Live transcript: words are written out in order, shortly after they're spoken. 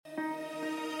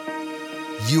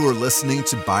You are listening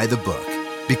to By the Book,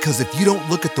 because if you don't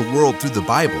look at the world through the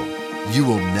Bible, you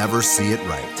will never see it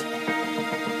right.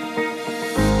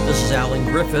 This is Alan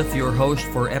Griffith, your host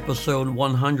for episode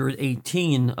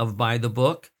 118 of By the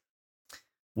Book.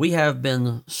 We have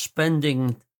been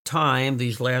spending time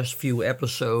these last few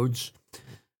episodes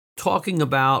talking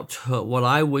about what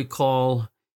I would call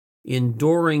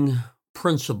enduring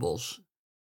principles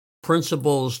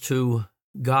to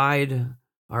guide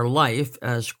our life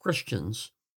as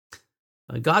Christians.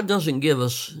 God doesn't give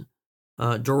us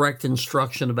direct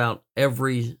instruction about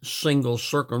every single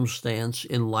circumstance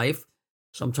in life.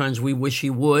 Sometimes we wish He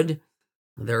would.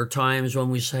 There are times when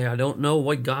we say, I don't know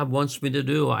what God wants me to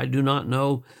do. I do not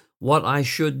know what I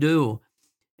should do.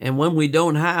 And when we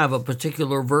don't have a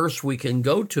particular verse we can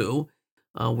go to,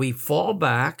 we fall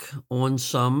back on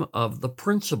some of the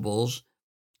principles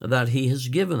that He has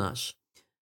given us.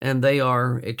 And they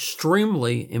are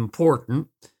extremely important.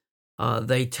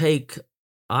 They take,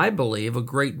 I believe, a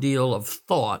great deal of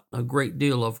thought, a great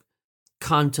deal of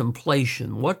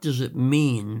contemplation. What does it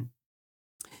mean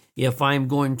if I'm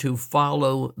going to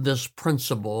follow this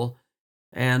principle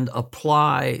and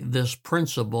apply this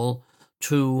principle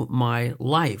to my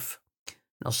life?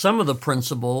 Now, some of the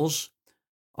principles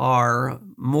are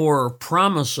more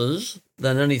promises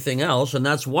than anything else, and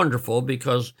that's wonderful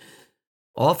because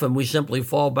often we simply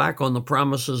fall back on the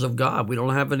promises of God. We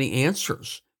don't have any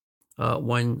answers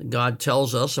when God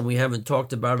tells us, and we haven't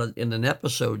talked about it in an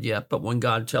episode yet, but when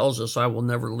God tells us, I will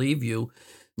never leave you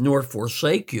nor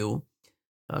forsake you,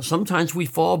 sometimes we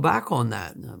fall back on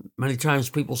that. Many times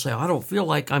people say, I don't feel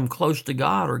like I'm close to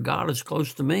God or God is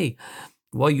close to me.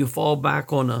 Well, you fall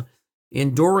back on an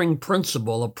enduring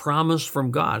principle, a promise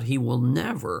from God. He will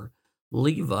never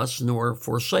leave us nor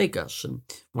forsake us. And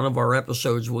one of our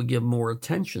episodes will give more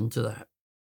attention to that.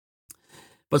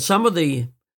 But some of the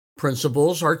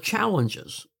principles are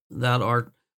challenges that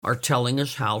are telling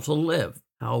us how to live,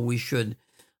 how we should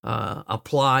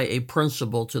apply a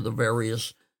principle to the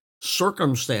various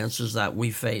circumstances that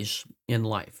we face in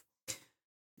life.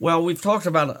 Well, we've talked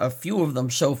about a few of them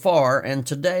so far, and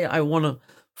today I want to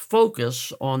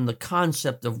focus on the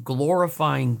concept of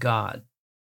glorifying God.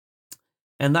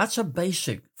 And that's a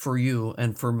basic for you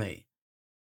and for me.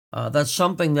 That's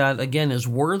something that, again, is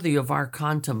worthy of our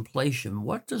contemplation.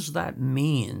 What does that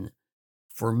mean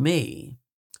for me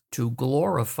to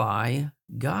glorify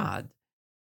God?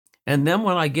 And then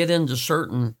when I get into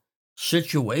certain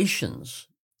situations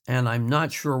and I'm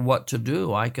not sure what to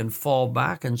do, I can fall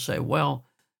back and say, well,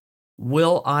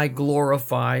 will I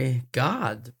glorify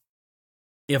God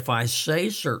if I say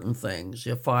certain things,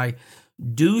 if I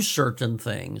do certain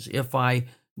things, if I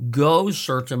go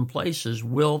certain places?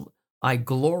 Will I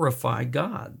glorify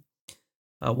God?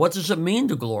 What does it mean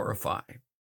to glorify?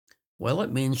 Well,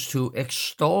 it means to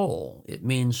extol. It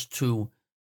means to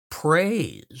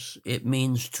praise. It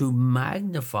means to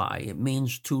magnify. It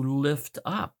means to lift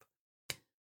up.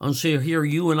 And so here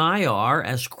you and I are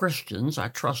as Christians. I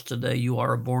trust today you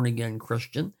are a born-again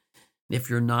Christian.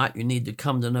 If you're not, you need to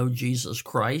come to know Jesus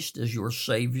Christ as your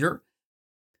Savior.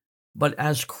 But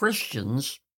as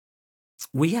Christians,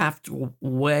 we have to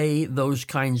weigh those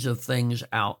kinds of things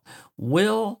out.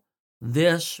 Will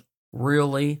this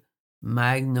really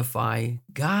magnify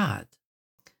God?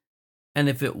 And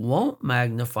if it won't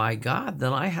magnify God,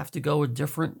 then I have to go a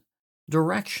different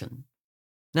direction.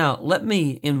 Now, let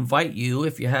me invite you,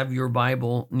 if you have your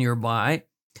Bible nearby,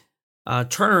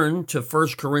 turn to 1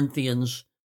 Corinthians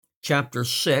chapter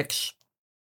 6.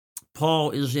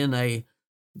 Paul is in a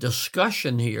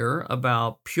discussion here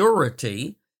about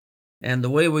purity and the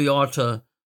way we ought to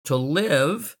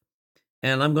live.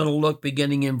 And I'm going to look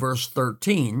beginning in verse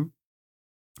 13.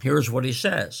 Here's what he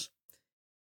says.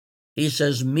 He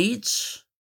says, meats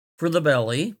for the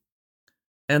belly,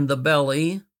 and the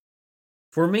belly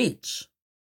for meats.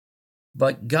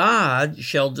 But God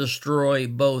shall destroy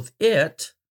both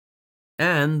it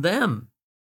and them.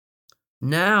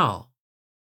 Now,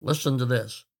 listen to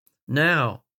this.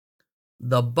 Now,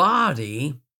 the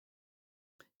body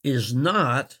is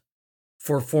not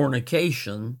for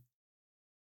fornication,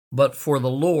 but for the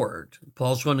Lord.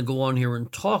 Paul's going to go on here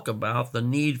and talk about the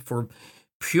need for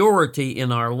purity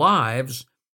in our lives,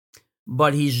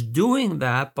 but he's doing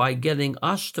that by getting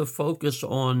us to focus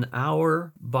on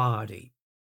our body.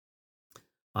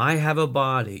 I have a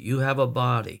body. You have a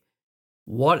body.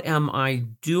 What am I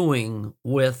doing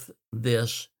with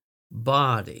this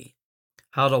body?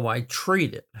 How do I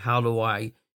treat it? How do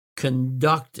I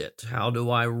conduct it? How do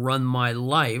I run my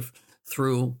life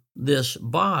through this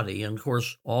body? And of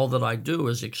course, all that I do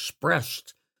is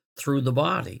expressed through the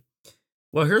body.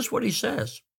 Well, here's what he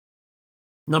says.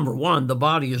 Number one, the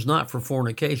body is not for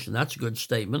fornication. That's a good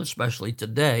statement, especially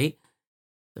today.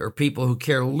 There are people who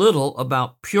care little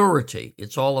about purity.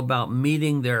 It's all about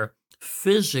meeting their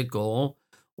physical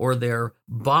or their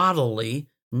bodily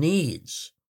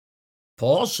needs.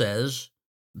 Paul says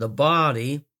the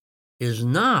body is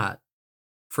not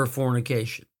for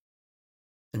fornication.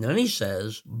 And then he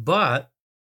says, but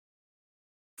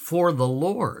for the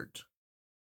Lord.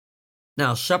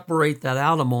 Now, separate that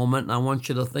out a moment, and I want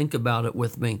you to think about it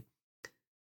with me.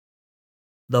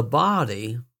 The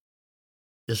body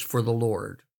is for the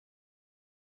Lord.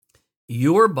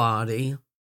 Your body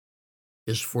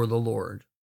is for the Lord.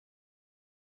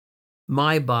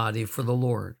 My body for the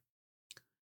Lord.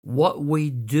 What we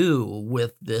do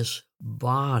with this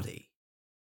body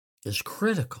is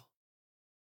critical.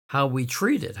 How we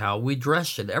treat it, how we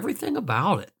dress it, everything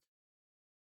about it.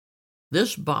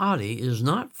 This body is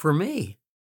not for me.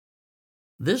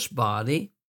 This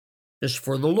body is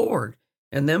for the Lord.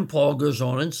 And then Paul goes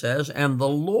on and says, and the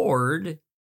Lord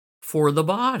for the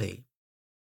body.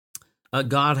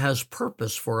 God has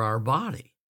purpose for our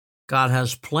body. God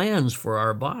has plans for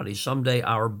our body. Someday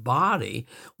our body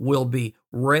will be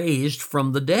raised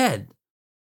from the dead.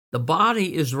 The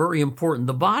body is very important.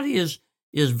 The body is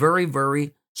very,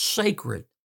 very sacred.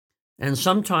 And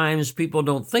sometimes people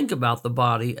don't think about the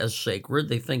body as sacred.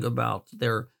 They think about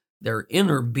their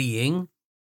inner being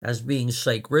as being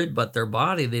sacred, but their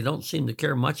body, they don't seem to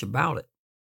care much about it.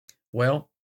 Well,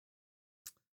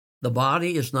 the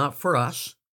body is not for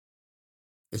us.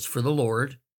 It's for the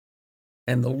Lord,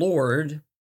 and the Lord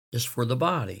is for the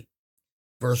body.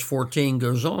 Verse 14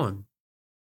 goes on,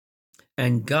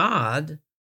 and God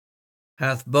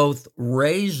hath both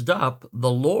raised up the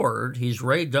Lord, he's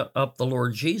raised up the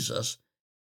Lord Jesus,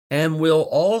 and will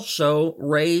also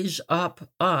raise up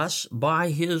us by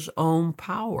his own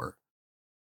power.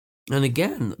 And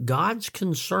again, God's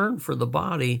concern for the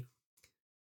body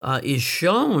is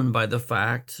shown by the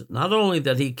fact not only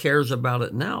that he cares about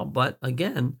it now, but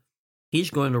again,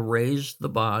 he's going to raise the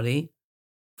body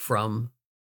from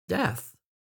death.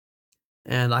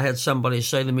 And I had somebody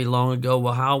say to me long ago,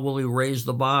 well, how will he raise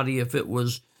the body if it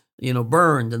was,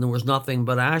 burned and there was nothing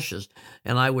but ashes?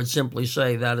 And I would simply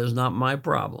say, that is not my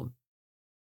problem.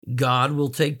 God will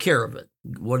take care of it.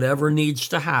 Whatever needs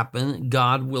to happen,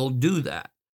 God will do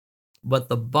that. But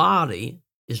the body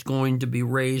is going to be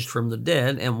raised from the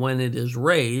dead, and when it is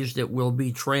raised, it will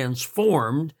be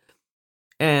transformed,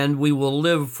 and we will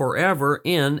live forever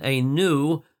in a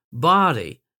new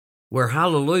body, where,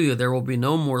 hallelujah, there will be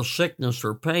no more sickness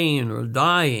or pain or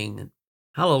dying.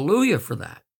 Hallelujah for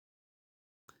that.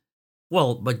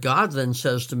 Well, but God then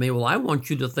says to me, well, I want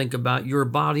you to think about your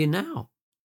body now,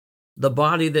 the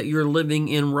body that you're living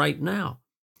in right now.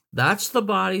 That's the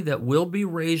body that will be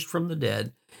raised from the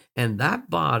dead, and that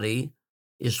body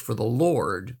is for the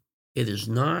Lord. It is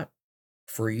not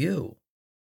for you.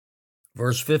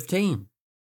 Verse 15,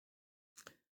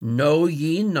 know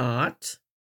ye not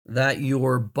that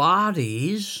your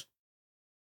bodies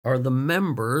are the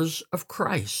members of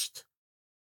Christ?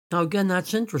 Now, again,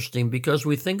 that's interesting because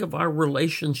we think of our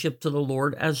relationship to the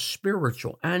Lord as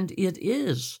spiritual, and it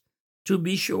is, to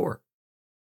be sure.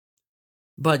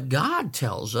 But God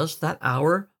tells us that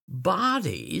our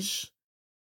bodies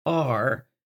are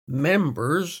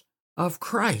members of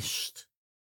Christ.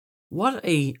 What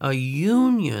a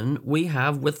union we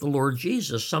have with the Lord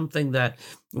Jesus, something that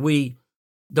we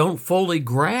don't fully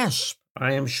grasp,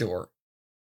 I am sure.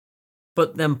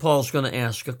 But then Paul's going to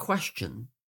ask a question.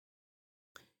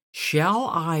 Shall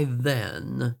I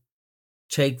then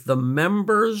take the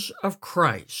members of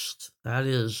Christ, that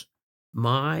is,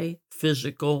 my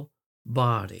physical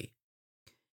body,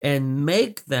 and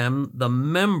make them the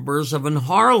members of an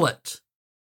harlot?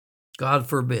 God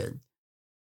forbid.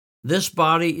 This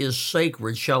body is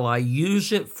sacred. Shall I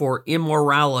use it for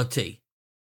immorality?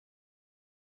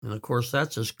 And of course,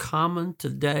 that's as common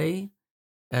today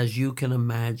as you can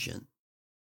imagine.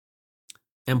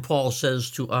 And Paul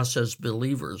says to us as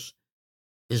believers,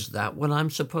 is that what I'm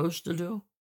supposed to do?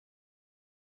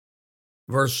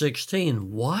 Verse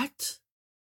 16, what?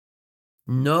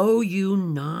 Know you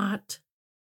not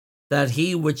that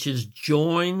he which is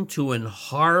joined to an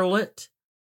harlot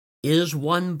is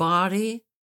one body?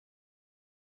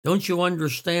 Don't you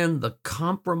understand the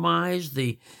compromise,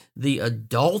 the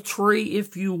adultery,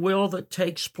 if you will, that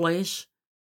takes place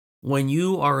when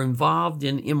you are involved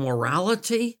in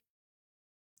immorality?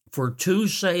 For two,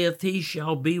 saith he,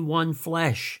 shall be one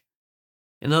flesh.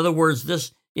 In other words,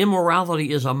 this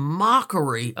immorality is a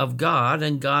mockery of God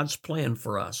and God's plan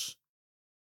for us.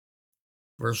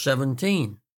 Verse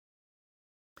 17,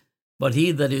 but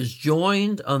he that is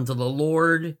joined unto the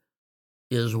Lord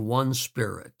is one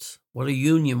spirit. What a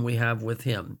union we have with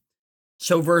him.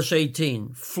 So verse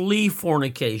 18, flee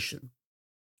fornication.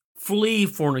 Flee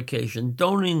fornication.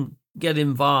 Don't get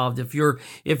involved. If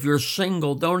you're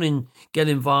single, don't get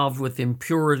involved with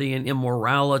impurity and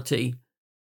immorality.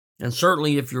 And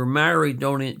certainly if you're married,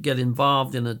 don't get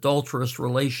involved in adulterous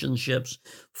relationships.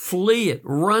 Flee it.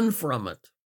 Run from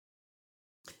it.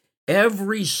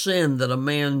 Every sin that a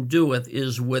man doeth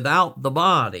is without the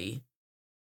body,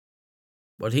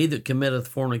 but he that committeth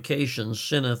fornication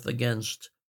sinneth against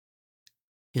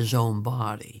his own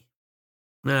body.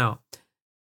 Now,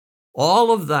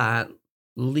 all of that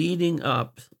leading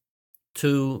up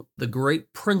to the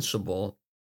great principle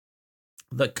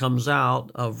that comes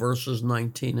out of verses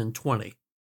 19 and 20.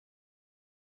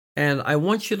 And I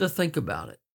want you to think about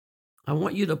it. I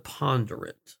want you to ponder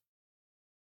it.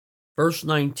 Verse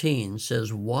 19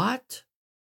 says, what?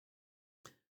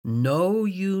 Know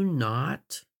you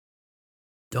not?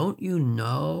 Don't you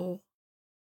know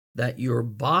that your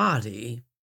body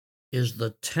is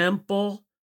the temple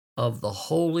of the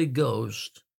Holy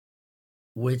Ghost,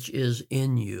 which is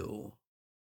in you?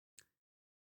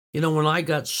 You know, when I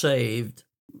got saved,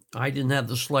 I didn't have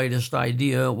the slightest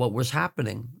idea what was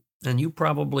happening, and you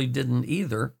probably didn't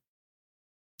either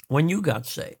when you got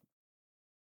saved.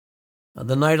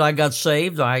 The night I got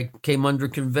saved, I came under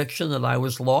conviction that I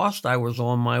was lost. I was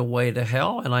on my way to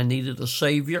hell, and I needed a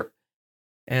Savior,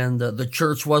 and the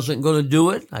church wasn't going to do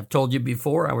it. I've told you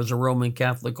before, I was a Roman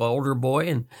Catholic altar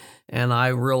boy, and I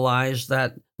realized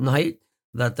that night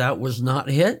that was not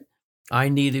it. I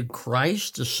needed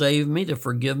Christ to save me, to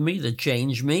forgive me, to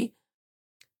change me.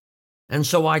 And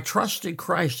so I trusted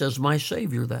Christ as my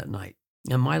Savior that night,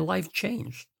 and my life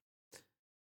changed.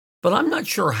 But I'm not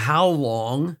sure how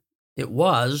long it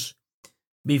was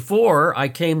before I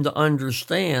came to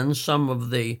understand some of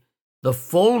the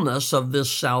fullness of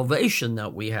this salvation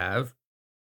that we have.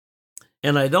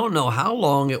 And I don't know how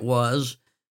long it was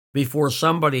before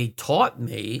somebody taught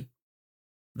me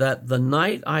that the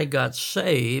night I got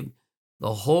saved,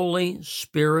 the Holy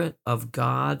Spirit of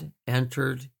God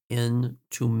entered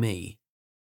into me.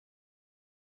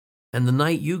 And the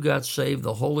night you got saved,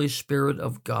 the Holy Spirit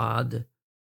of God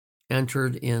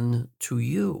entered into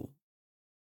you.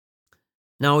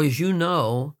 Now, as you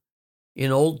know,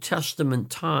 in Old Testament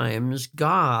times,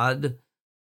 God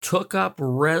took up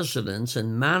residence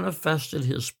and manifested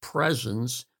his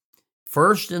presence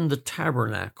first in the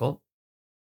tabernacle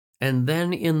and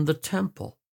then in the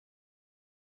temple.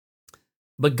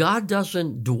 But God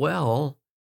doesn't dwell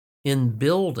in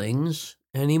buildings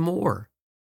anymore.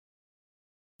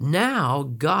 Now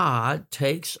God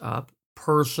takes up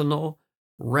personal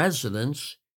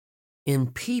residence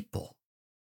in people.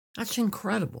 That's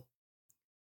incredible.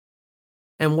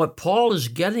 And what Paul is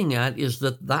getting at is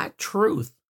that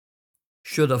truth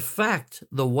should affect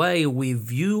the way we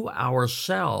view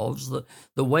ourselves,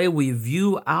 the way we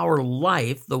view our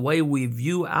life, the way we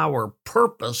view our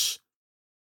purpose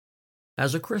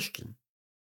as a Christian.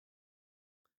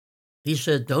 He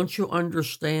said, don't you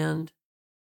understand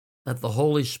that the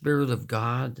Holy Spirit of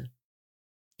God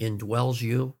indwells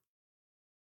you?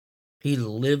 He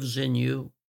lives in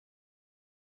you.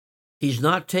 He's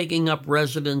not taking up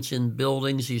residence in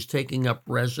buildings. He's taking up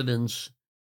residence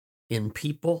in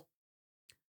people.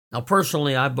 Now,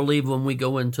 personally, I believe when we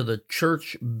go into the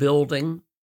church building,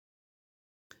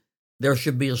 there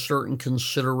should be a certain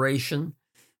consideration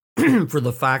for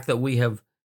the fact that we have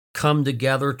come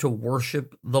together to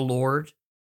worship the Lord.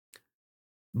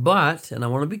 But, and I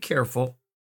want to be careful,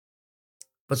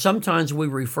 but sometimes we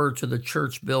refer to the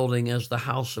church building as the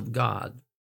house of God.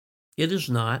 It is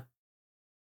not.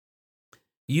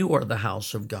 You are the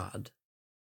house of God.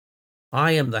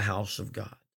 I am the house of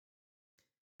God.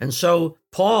 And so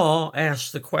Paul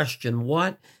asks the question,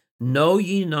 what? Know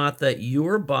ye not that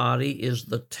your body is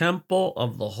the temple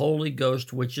of the Holy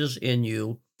Ghost which is in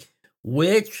you,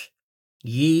 which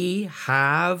ye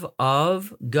have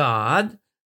of God?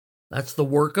 That's the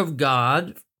work of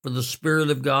God, for the Spirit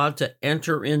of God to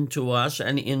enter into us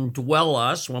and indwell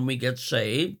us when we get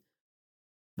saved.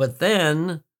 But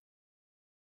then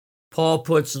Paul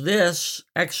puts this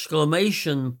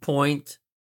exclamation point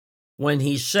when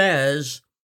he says,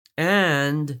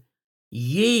 and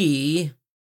ye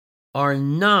are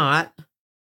not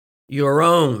your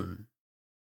own.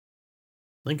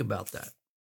 Think about that.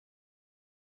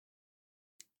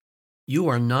 You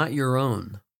are not your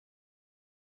own.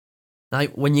 Now,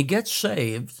 when you get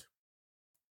saved,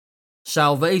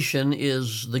 salvation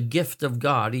is the gift of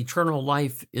God. Eternal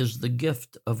life is the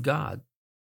gift of God.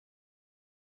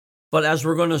 But as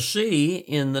we're going to see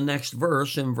in the next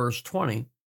verse, in verse 20,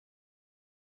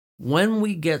 when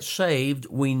we get saved,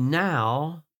 we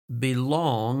now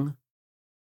belong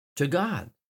to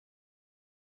God.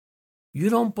 You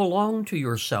don't belong to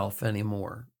yourself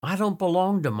anymore. I don't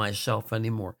belong to myself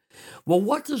anymore. Well,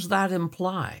 what does that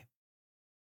imply?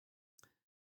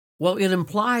 Well, it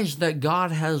implies that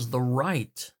God has the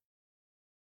right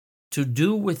to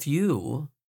do with you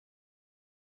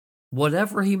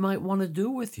whatever he might want to do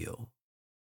with you.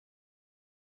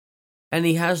 And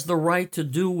he has the right to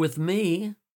do with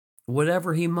me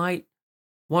whatever he might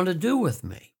want to do with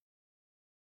me.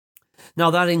 Now,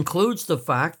 that includes the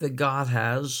fact that God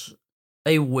has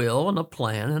a will and a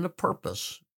plan and a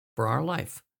purpose for our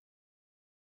life.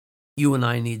 You and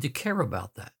I need to care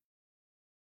about that.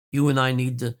 You and I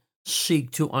need to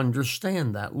seek to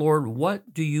understand that. Lord,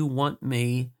 what do you want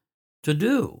me to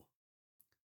do?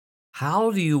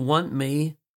 How do you want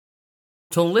me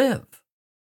to live?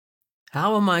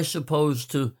 How am I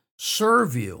supposed to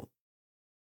serve you?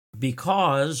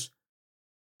 Because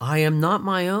I am not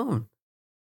my own.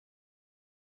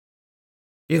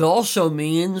 It also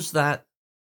means that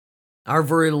our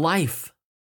very life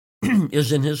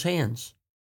is in his hands.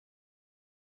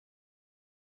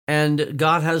 And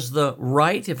God has the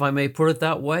right, if I may put it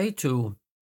that way, to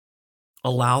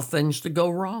allow things to go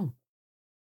wrong.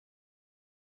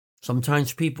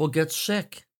 Sometimes people get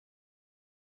sick.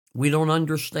 We don't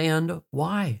understand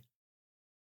why.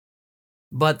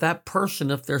 But that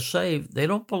person, if they're saved, they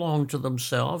don't belong to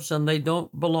themselves and they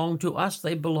don't belong to us.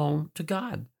 They belong to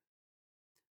God.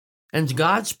 And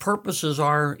God's purposes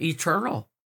are eternal.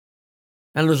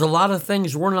 And there's a lot of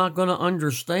things we're not going to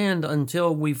understand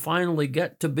until we finally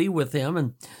get to be with him.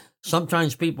 And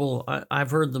sometimes people,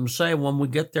 I've heard them say, when we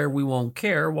get there, we won't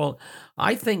care. Well,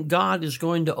 I think God is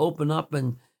going to open up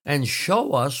and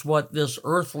show us what this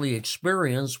earthly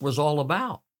experience was all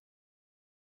about.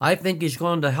 I think he's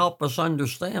going to help us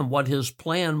understand what his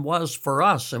plan was for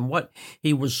us and what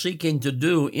he was seeking to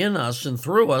do in us and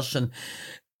through us. And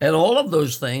all of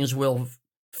those things will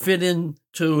fit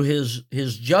into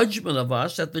his judgment of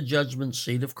us at the judgment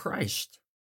seat of Christ.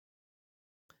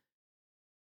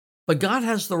 But God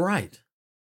has the right.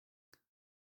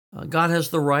 God has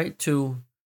the right to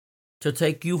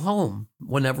take you home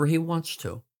whenever he wants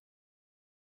to.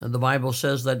 And the Bible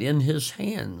says that in his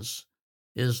hands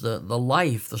is the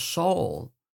life, the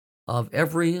soul of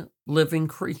every living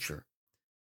creature.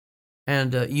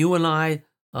 And you and I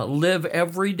live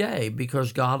every day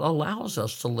because God allows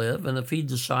us to live. And if he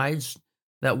decides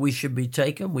that we should be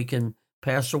taken, we can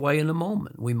pass away in a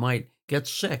moment. We might get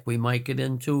sick. We might get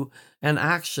into an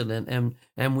accident.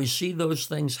 And we see those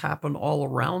things happen all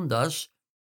around us.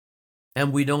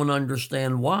 And we don't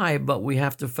understand why, but we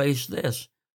have to face this.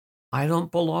 I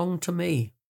don't belong to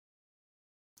me.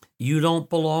 You don't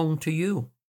belong to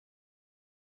you.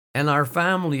 And our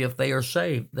family, if they are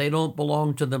saved, they don't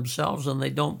belong to themselves and they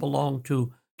don't belong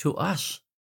to us.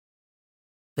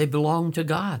 They belong to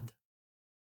God.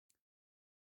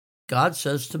 God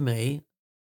says to me,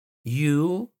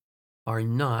 you are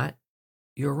not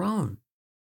your own.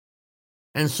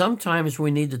 And sometimes we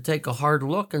need to take a hard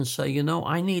look and say,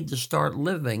 I need to start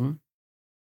living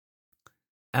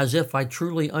as if I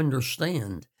truly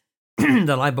understand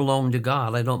that I belong to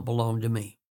God. I don't belong to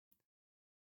me.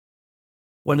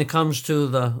 When it comes to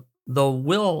the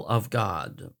will of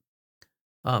God,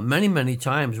 many, many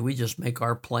times we just make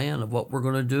our plan of what we're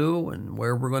going to do and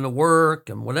where we're going to work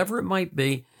and whatever it might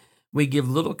be. We give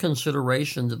little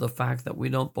consideration to the fact that we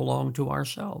don't belong to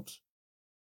ourselves.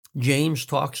 James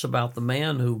talks about the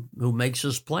man who makes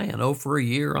his plan. For a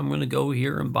year I'm going to go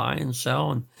here and buy and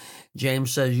sell. And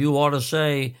James says, you ought to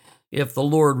say, if the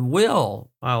Lord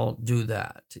will, I'll do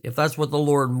that. If that's what the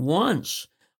Lord wants,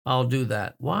 I'll do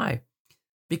that. Why?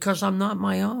 Because I'm not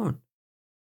my own.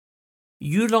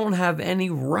 You don't have any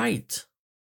right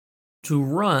to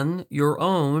run your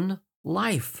own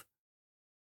life.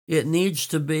 It needs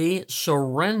to be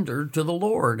surrendered to the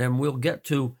Lord. And we'll get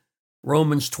to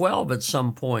Romans 12 at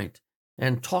some point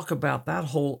and talk about that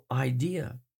whole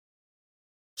idea.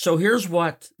 So here's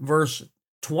what verse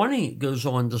 20 goes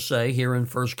on to say here in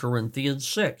 1 Corinthians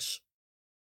 6.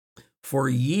 For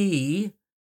ye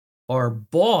are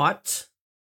bought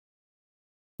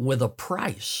with a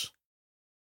price.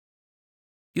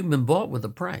 You've been bought with a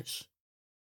price.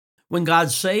 When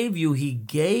God saved you, he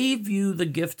gave you the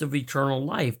gift of eternal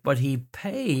life, but he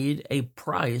paid a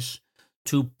price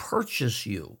to purchase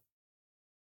you.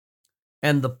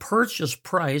 And the purchase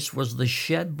price was the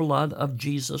shed blood of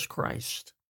Jesus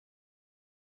Christ.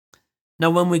 Now,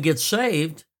 when we get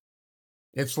saved,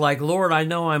 it's like, Lord, I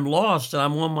know I'm lost and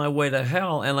I'm on my way to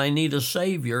hell and I need a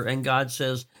Savior. And God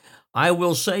says, I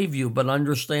will save you, but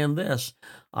understand this.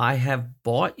 I have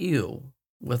bought you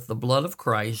with the blood of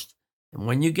Christ, and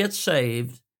when you get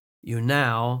saved, you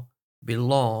now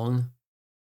belong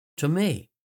to me.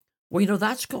 Well,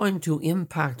 that's going to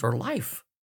impact our life.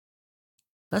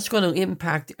 That's going to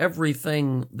impact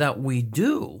everything that we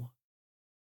do.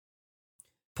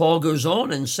 Paul goes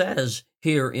on and says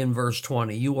here in verse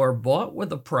 20, you are bought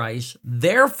with a price,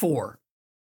 therefore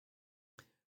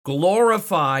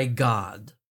glorify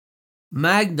God,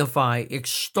 magnify,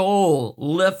 extol,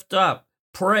 lift up,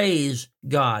 praise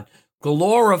God.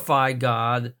 Glorify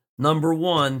God, number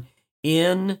one,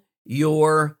 in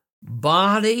your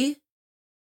body,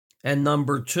 and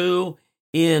number two,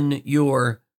 in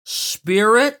your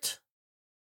spirit,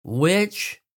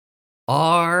 which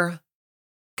are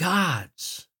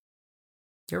God's.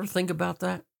 Do you ever think about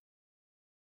that?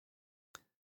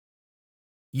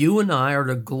 You and I are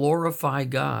to glorify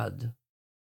God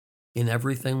in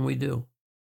everything we do.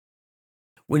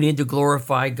 We need to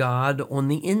glorify God on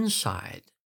the inside.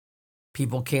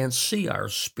 People can't see our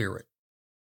spirit.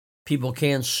 People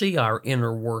can't see our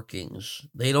inner workings.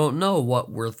 They don't know what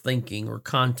we're thinking or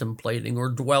contemplating or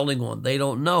dwelling on. They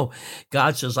don't know.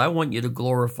 God says, I want you to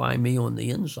glorify me on the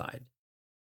inside.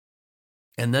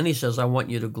 And then he says, I want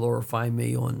you to glorify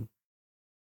me on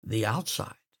the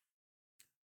outside.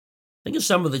 Think of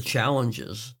some of the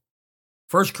challenges.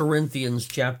 1 Corinthians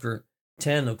chapter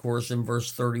 10, of course, in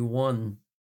verse 31,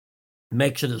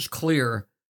 makes it as clear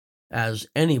as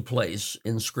any place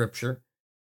in Scripture.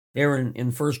 There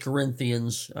in 1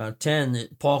 Corinthians 10,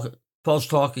 Paul's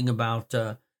talking about,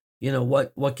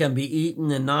 what can be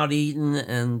eaten and not eaten,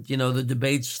 and, the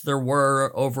debates there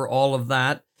were over all of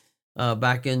that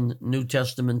back in New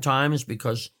Testament times,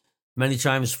 because many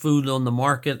times food on the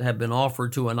market had been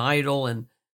offered to an idol, and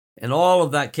all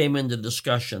of that came into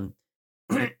discussion.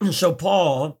 So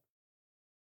Paul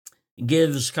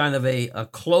gives kind of a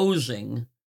closing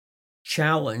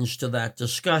challenge to that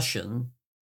discussion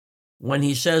when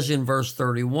he says in verse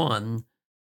 31,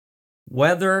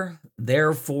 whether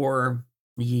therefore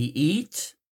ye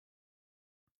eat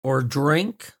or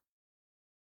drink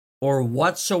or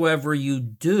whatsoever you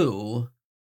do,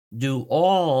 do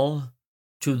all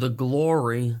to the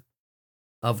glory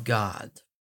of God.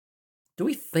 Do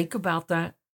we think about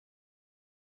that?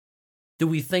 Do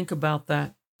we think about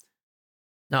that?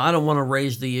 Now, I don't want to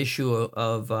raise the issue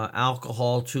of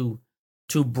alcohol too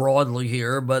broadly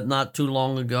here, but not too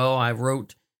long ago, I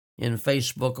wrote in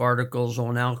Facebook articles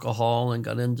on alcohol and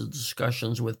got into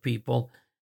discussions with people.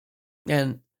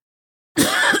 And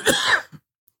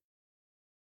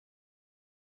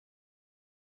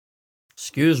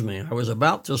excuse me, I was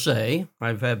about to say,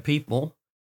 I've had people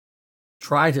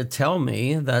try to tell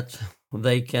me that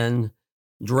they can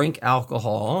drink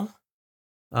alcohol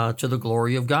to the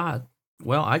glory of God.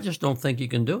 Well, I just don't think you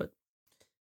can do it.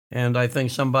 And I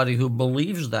think somebody who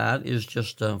believes that is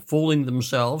just fooling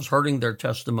themselves, hurting their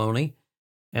testimony,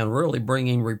 and really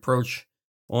bringing reproach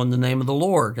on the name of the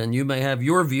Lord. And you may have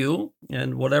your view,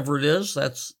 and whatever it is,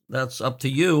 that's up to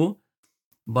you.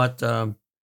 But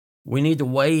we need to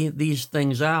weigh these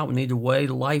things out. We need to weigh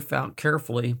life out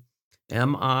carefully.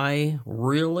 Am I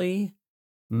really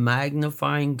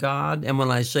magnifying God? And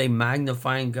when I say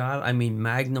magnifying God, I mean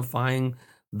magnifying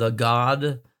the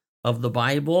God of the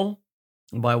Bible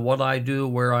by what I do,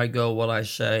 where I go, what I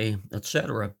say,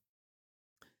 etc.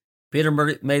 Peter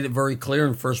made it very clear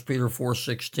in 1 Peter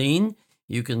 4:16.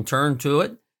 You can turn to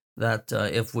it, that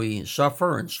if we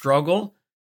suffer and struggle,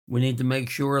 we need to make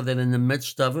sure that in the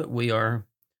midst of it, we are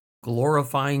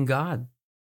glorifying God.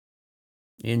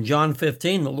 In John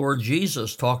 15, the Lord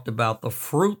Jesus talked about the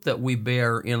fruit that we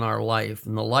bear in our life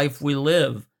and the life we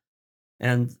live,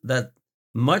 and that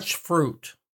much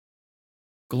fruit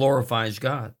glorifies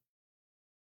God.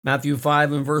 Matthew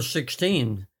 5 and verse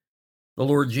 16, the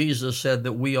Lord Jesus said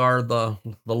that we are the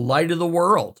light of the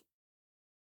world,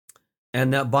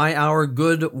 and that by our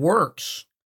good works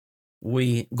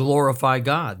we glorify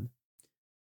God.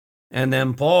 And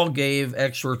then Paul gave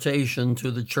exhortation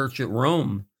to the church at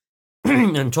Rome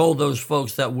and told those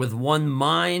folks that with one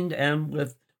mind and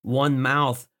with one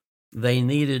mouth, they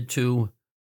needed to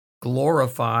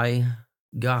glorify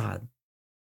God.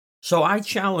 So I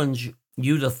challenge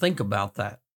you to think about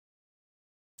that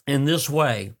in this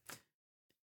way.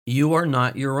 You are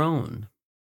not your own.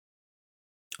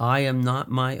 I am not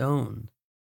my own.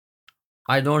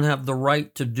 I don't have the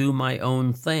right to do my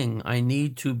own thing. I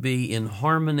need to be in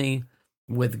harmony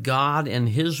with God and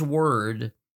His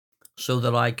Word so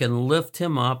that I can lift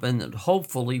Him up, and that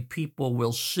hopefully people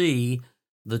will see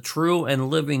the true and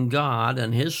living God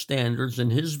and His standards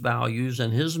and His values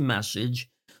and His message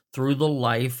through the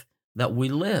life that we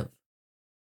live.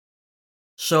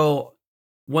 So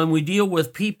when we deal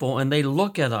with people and they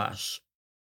look at us,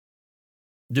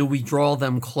 do we draw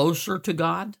them closer to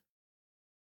God,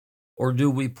 or do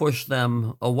we push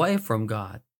them away from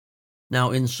God?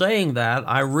 Now, in saying that,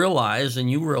 I realize, and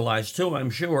you realize too, I'm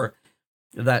sure,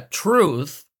 that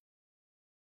truth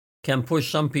can push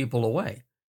some people away.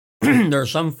 There are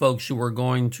some folks who are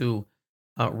going to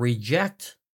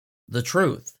reject the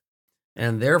truth.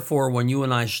 And therefore, when you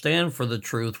and I stand for the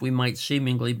truth, we might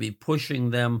seemingly be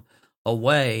pushing them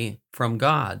away from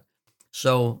God.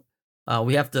 So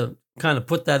we have to kind of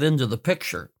put that into the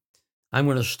picture. I'm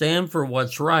going to stand for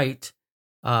what's right,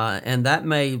 and that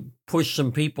may push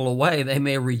some people away. They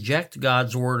may reject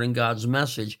God's word and God's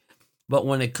message. But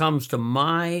when it comes to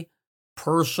my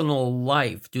personal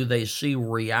life, do they see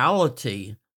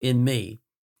reality in me?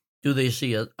 Do they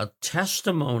see a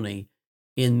testimony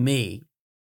in me?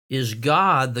 Is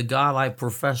God, the God I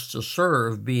profess to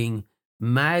serve, being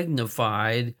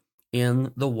magnified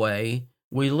in the way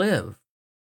we live?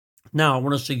 Now, I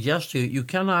want to suggest to you, you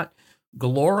cannot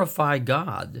glorify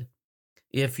God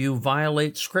if you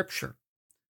violate Scripture.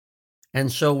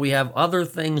 And so we have other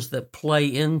things that play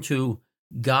into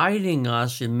guiding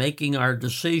us in making our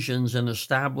decisions and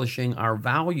establishing our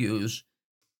values.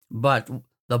 But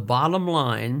the bottom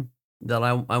line that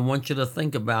I want you to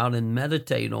think about and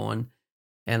meditate on,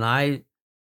 and I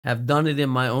have done it in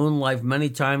my own life many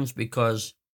times,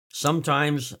 because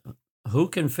sometimes who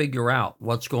can figure out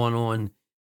what's going on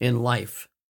in life?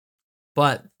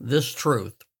 But this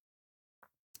truth,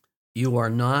 you are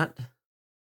not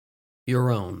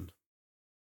your own.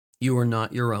 You are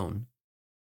not your own.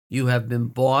 You have been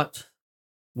bought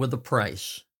with a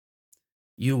price.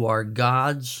 You are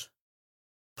God's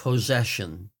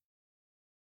possession,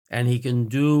 and He can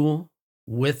do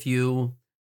with you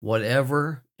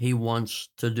whatever He wants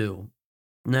to do.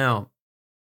 Now,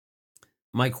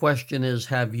 my question is,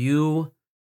 have you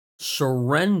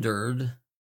surrendered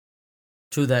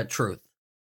to that truth?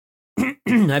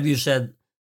 Have you said,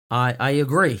 I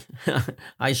agree.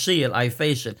 I see it. I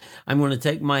face it. I'm going to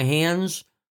take my hands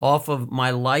off of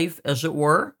my life, as it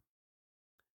were,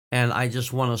 and I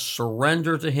just want to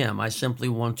surrender to Him. I simply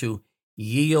want to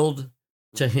yield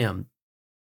to Him.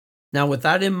 Now, with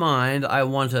that in mind, I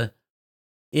want to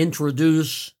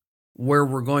introduce where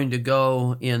we're going to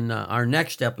go in our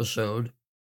next episode,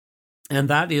 and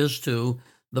that is to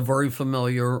the very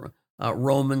familiar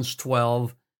Romans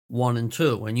 12, 1 and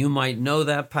 2. And you might know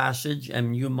that passage,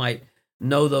 and you might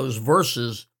know those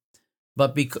verses,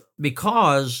 but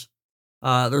because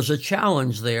there's a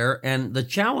challenge there, and the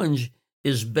challenge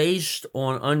is based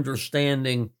on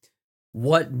understanding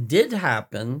what did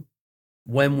happen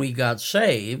when we got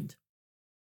saved,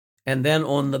 and then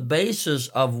on the basis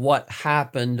of what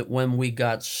happened when we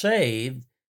got saved,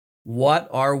 what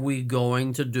are we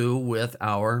going to do with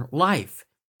our life?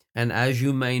 And as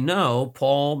you may know,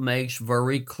 Paul makes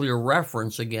very clear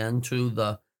reference again to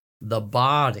the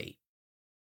body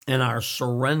and our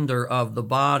surrender of the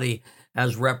body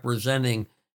as representing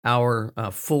our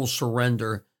full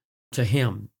surrender to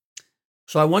Him.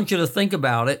 So I want you to think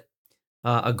about it.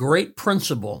 A great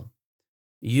principle.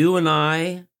 You and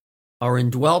I are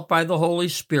indwelt by the Holy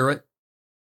Spirit.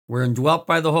 We're indwelt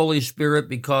by the Holy Spirit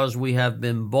because we have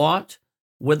been bought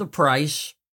with a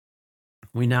price.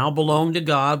 We now belong to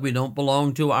God. We don't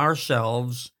belong to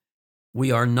ourselves.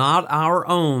 We are not our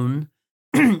own,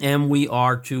 and we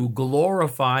are to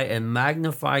glorify and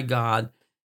magnify God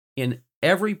in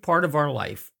every part of our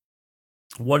life.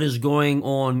 What is going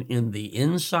on in the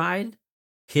inside,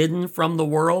 hidden from the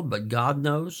world, but God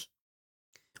knows.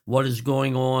 What is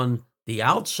going on the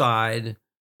outside,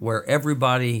 where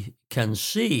everybody can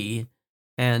see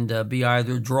and be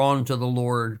either drawn to the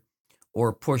Lord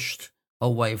or pushed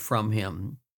away from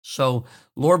Him. So,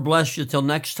 Lord bless you till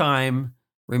next time.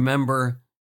 Remember,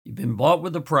 you've been bought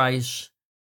with a price.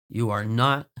 You are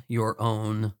not your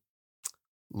own.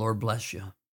 Lord bless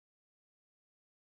you.